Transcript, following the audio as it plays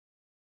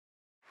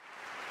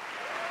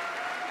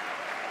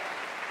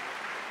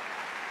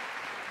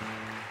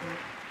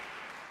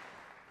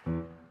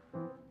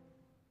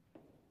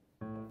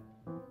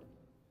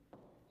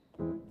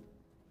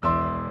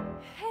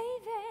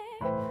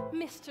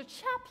Mr.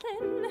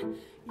 Chaplin,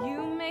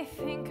 you may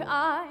think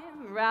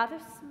I'm rather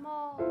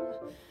small,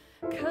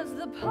 'cause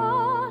the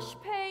posh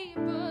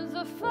papers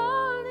are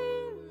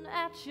falling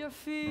at your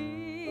feet.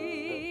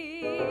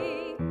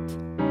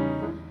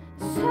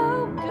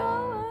 So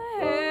go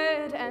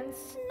ahead and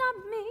snub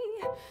me,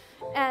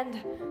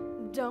 and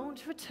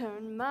don't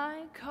return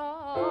my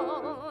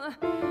call,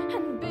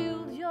 and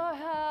build your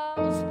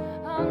house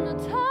on the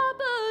top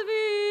of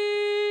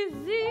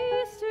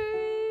Easy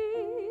Street.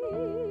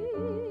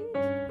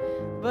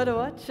 But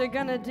what you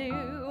gonna do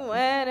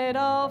when it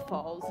all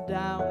falls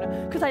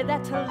down? 'Cause I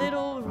let a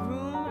little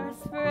rumor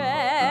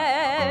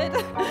spread.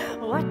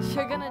 What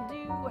you gonna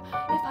do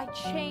if I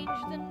change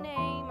the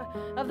name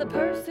of the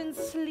person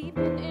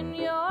sleeping in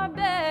your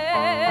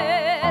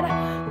bed?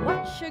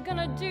 What you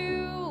gonna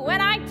do when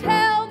I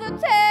tell the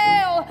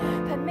tale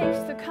that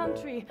makes the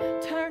country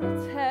turn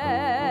its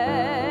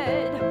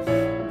head?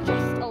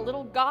 Just a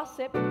little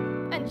gossip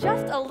and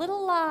just a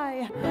little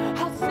lie.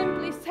 I'll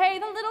simply say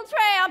the little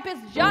tramp is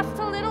just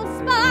a little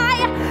spy.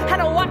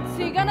 And what's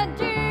he gonna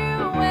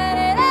do when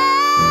it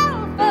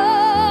all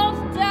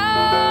falls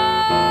down?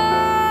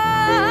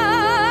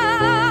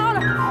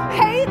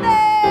 Hey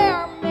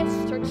there,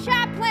 Mr.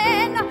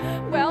 Chaplin.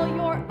 Well,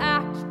 your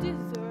act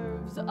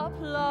deserves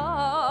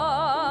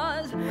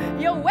applause.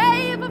 You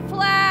wave a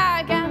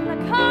flag and the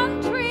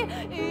country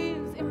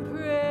is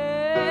impressed.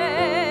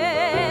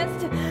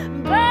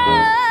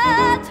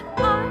 But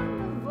I'm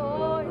the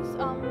voice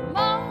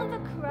among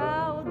the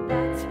crowd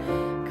that's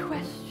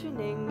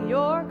questioning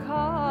your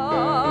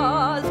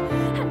cause.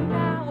 And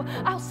now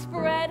I'll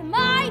spread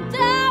my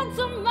doubts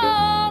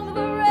among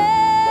the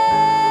rest.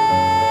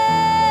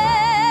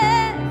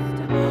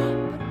 But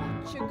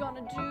what you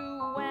gonna do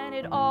when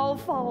it all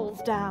falls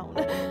down?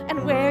 And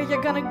where you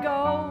gonna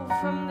go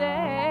from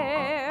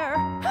there?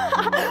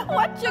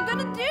 What you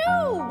gonna do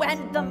when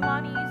the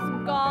money's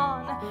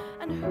gone?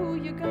 And who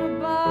you gonna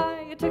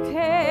buy to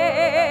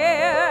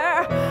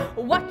care?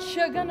 What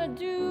you gonna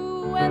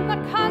do when the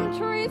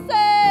country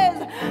says,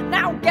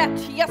 now get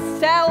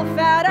yourself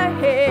out of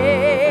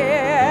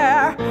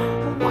here?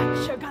 What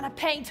you gonna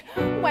paint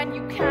when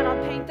you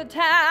cannot paint the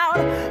town?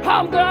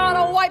 I'm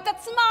gonna wipe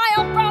that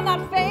smile from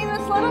that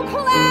famous little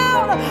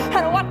clown.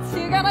 And what's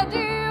you gonna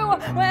do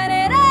when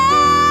it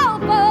all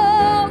falls